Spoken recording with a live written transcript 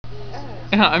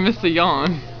Yeah, I missed the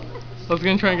yawn. I was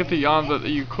gonna try and get the yawn, but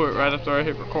you quit right after I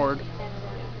hit record.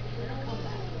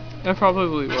 I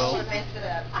probably will.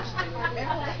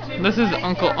 This is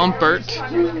Uncle Umpert,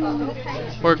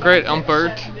 or Great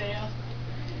Umpert.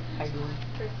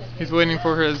 He's waiting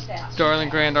for his darling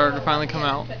granddaughter to finally come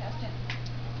out.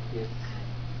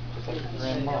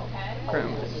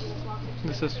 Grandma.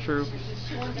 This is true.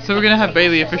 So we're gonna have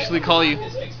Bailey officially call you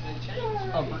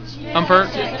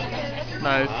Umpert.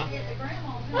 Nice.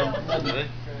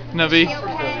 Nubby.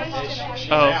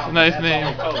 Oh, nice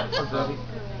name.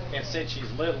 And said she's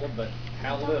little, but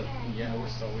how little? You know,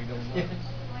 so we don't know.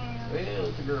 Well,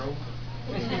 it's a girl.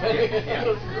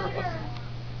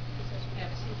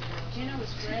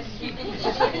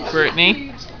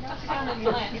 Brittany,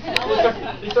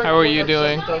 how are you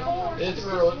doing?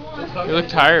 You look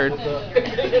tired.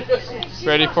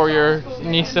 Ready for your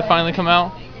niece to finally come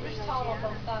out?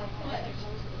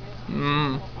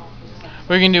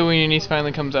 What are you gonna do when your niece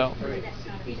finally comes out?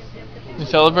 You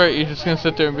celebrate? You're just gonna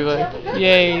sit there and be like,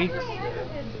 yay.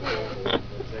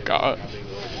 God.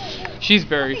 She's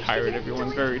very tired,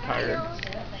 everyone. Very tired.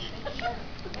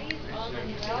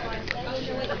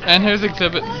 And here's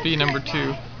exhibit B number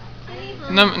 2.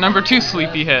 Number 2,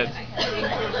 sleepyhead.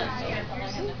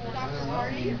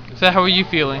 So how are you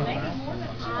feeling?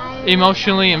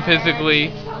 Emotionally and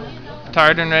physically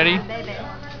tired and ready?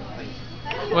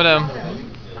 What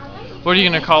are you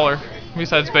gonna call her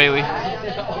besides Bailey?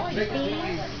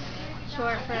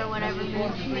 Short for whatever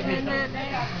means.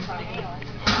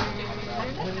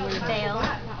 Bale.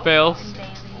 Bale.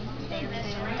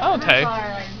 Oh, okay.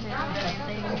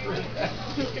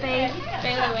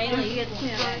 Bailey Whaley. You get two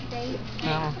birthdays.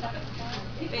 Oh.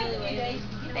 Bailey Whaley.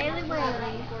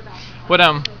 What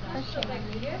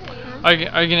are you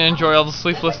gonna enjoy all the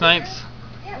sleepless nights?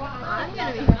 I'm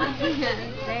gonna be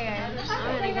there.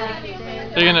 I'm gonna go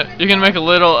upstairs. You're gonna make a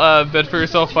little bed for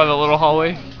yourself by the little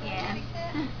hallway? Yeah.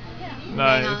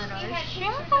 Nice.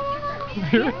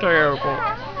 You're terrible.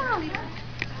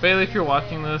 Bailey, if you're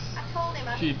watching this,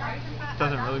 she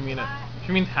doesn't really mean it.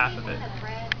 She means half of it.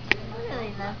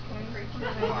 Really love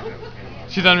her.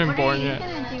 She's not even born yet. What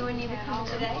are you gonna do when you become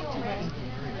today?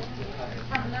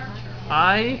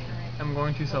 I am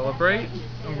going to celebrate.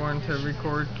 I'm going to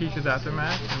record Keisha's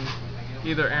aftermath, and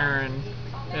either Aaron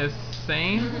is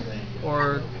sane,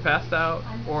 or passed out,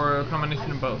 or a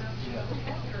combination of both.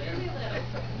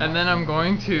 And then I'm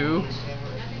going to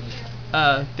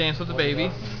dance with the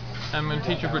baby. I'm going to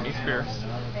teach her Britney Spears.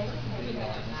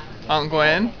 Aunt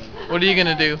Gwen, what are you going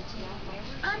to do?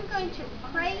 I'm going to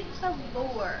praise the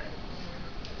Lord.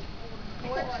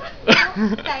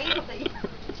 Stacy.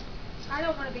 I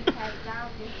don't want to be tagged down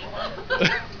before.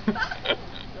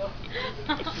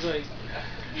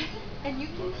 And you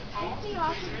can take me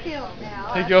off the film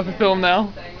now. Take you off the film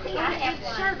now?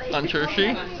 On Churchy?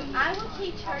 I will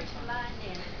teach her to line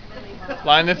dance.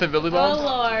 Line dance and Billy Bob? Oh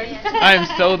Lord. I am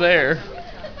so there.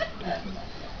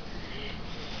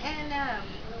 And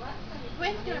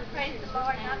Gwen's gonna praise the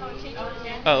Lord, and I'm gonna teach her to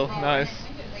dance. Oh, nice.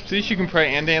 See, she can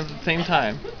pray and dance at the same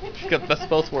time. She's got the best of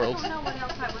both worlds. I don't know what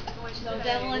else I was going to do.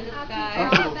 Devil in disguise. I'm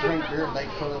going to drink beer and make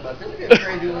fun of myself. Look at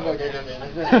Trey doing it.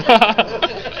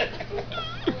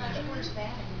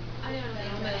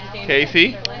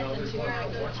 Casey?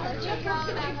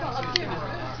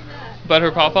 But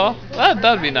her papa?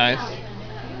 That'd be nice.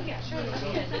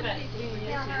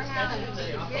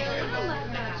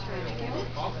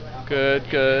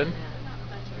 Good.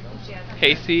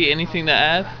 Casey, anything to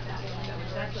add?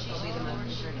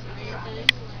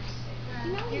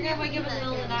 You're gonna wake up in the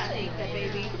middle of the night and eat that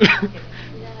baby.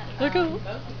 Look at.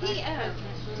 He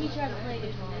teach her how to play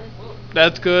this.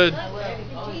 That's good. Teach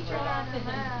her how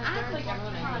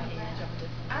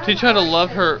to Teach her how to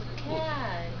love her.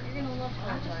 Yeah, you're gonna love her.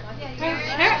 Her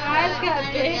eyes got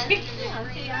big.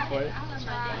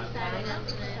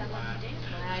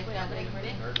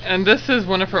 And this is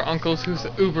one of her uncles who's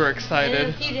uber In a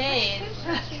excited. few days,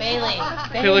 Bailey.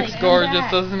 He looks come gorgeous,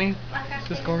 back. doesn't he?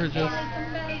 Just gorgeous.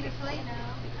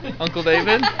 Uncle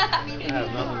David? I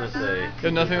have nothing to say. You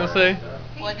have nothing to say?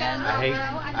 What done?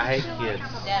 I hate kids.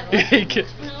 Dad, You what? hate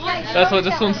kids. That's why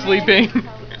this one's sleeping.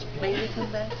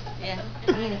 Yeah.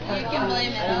 You can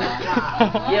blame it on.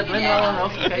 Yeah, blame it on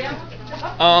Uncle Casey.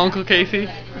 Uncle Casey?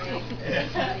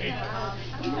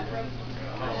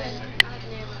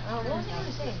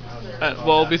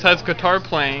 Well, besides guitar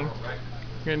playing,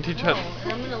 you're going to teach her.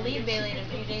 I'm going to leave Bailey in a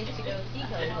few days to go ski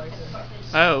horses.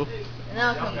 Oh. And then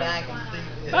I'll come back.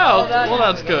 Oh, well,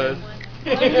 that's good.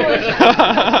 You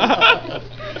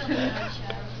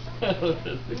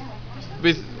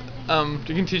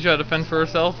can teach her how to fend for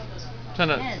herself? Trying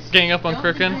to gang up on Don't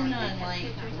Cricken. depend on, like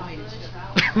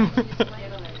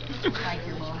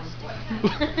your mom.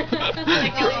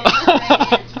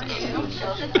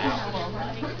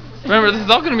 Remember, this is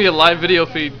all going to be a live video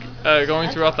feed going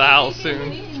throughout the house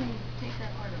soon.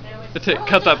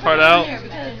 Cut that part out.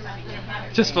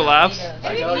 Just for laughs.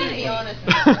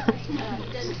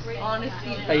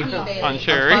 On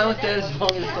Sherry. I'm fine with that as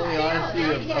long as it's only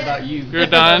honesty about you. You're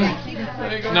done?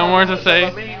 No more to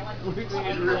say? We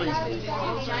can really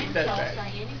take that back.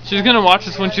 She's gonna watch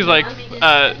this when she's like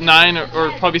 9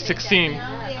 or probably 16.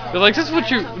 They're like, this is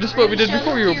what we did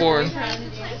before you were born.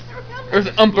 There's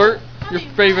Umpert, your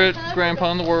favorite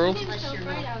grandpa in the world.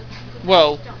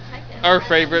 Well, our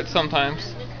favorite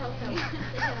sometimes.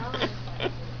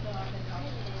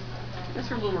 That's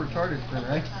her little retarded friend,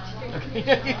 right?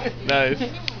 Nice.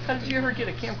 How did you ever get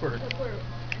a camcorder?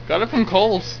 Got it from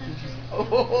Kohl's.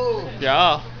 Oh,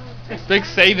 Yeah. Big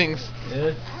savings.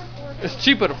 yeah. It's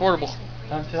cheap but affordable.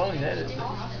 I'm telling you that is.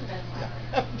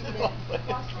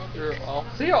 You're awful.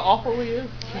 See how awful he is?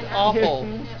 He's awful.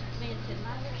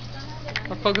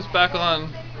 I'll focus back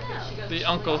on the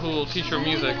uncle who will teach her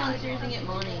music. You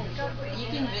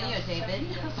can videotape it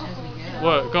as we go.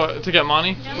 What? Go to get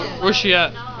Monty? Where's she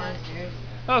at?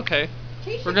 Okay.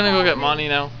 We're gonna go get Monty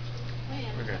now.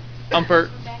 Okay. Umpert.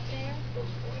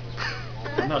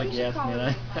 I'm not a gas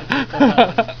man.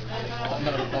 I'm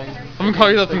not a thing. I'm gonna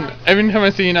call you something. Every time I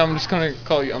see you now, I'm just gonna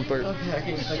call you Umpert. Okay, I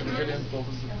can't think of a good insult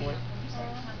at this point.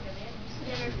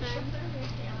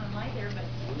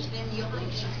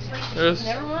 There's.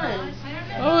 Never mind.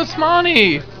 Oh, it's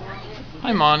Monty.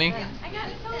 Hi, Monty.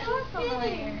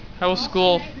 How was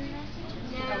school?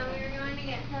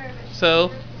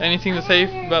 So, anything to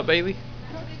say about Bailey?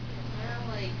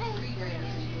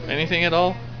 Anything at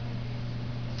all?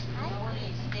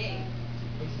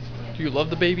 Do you love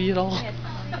the baby at all?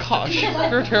 Gosh,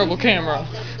 you're a terrible camera.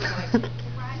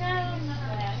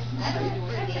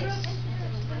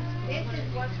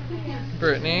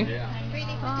 Brittany,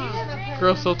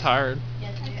 girl's so tired.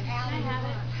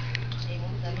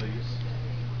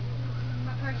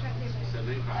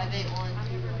 I bet one.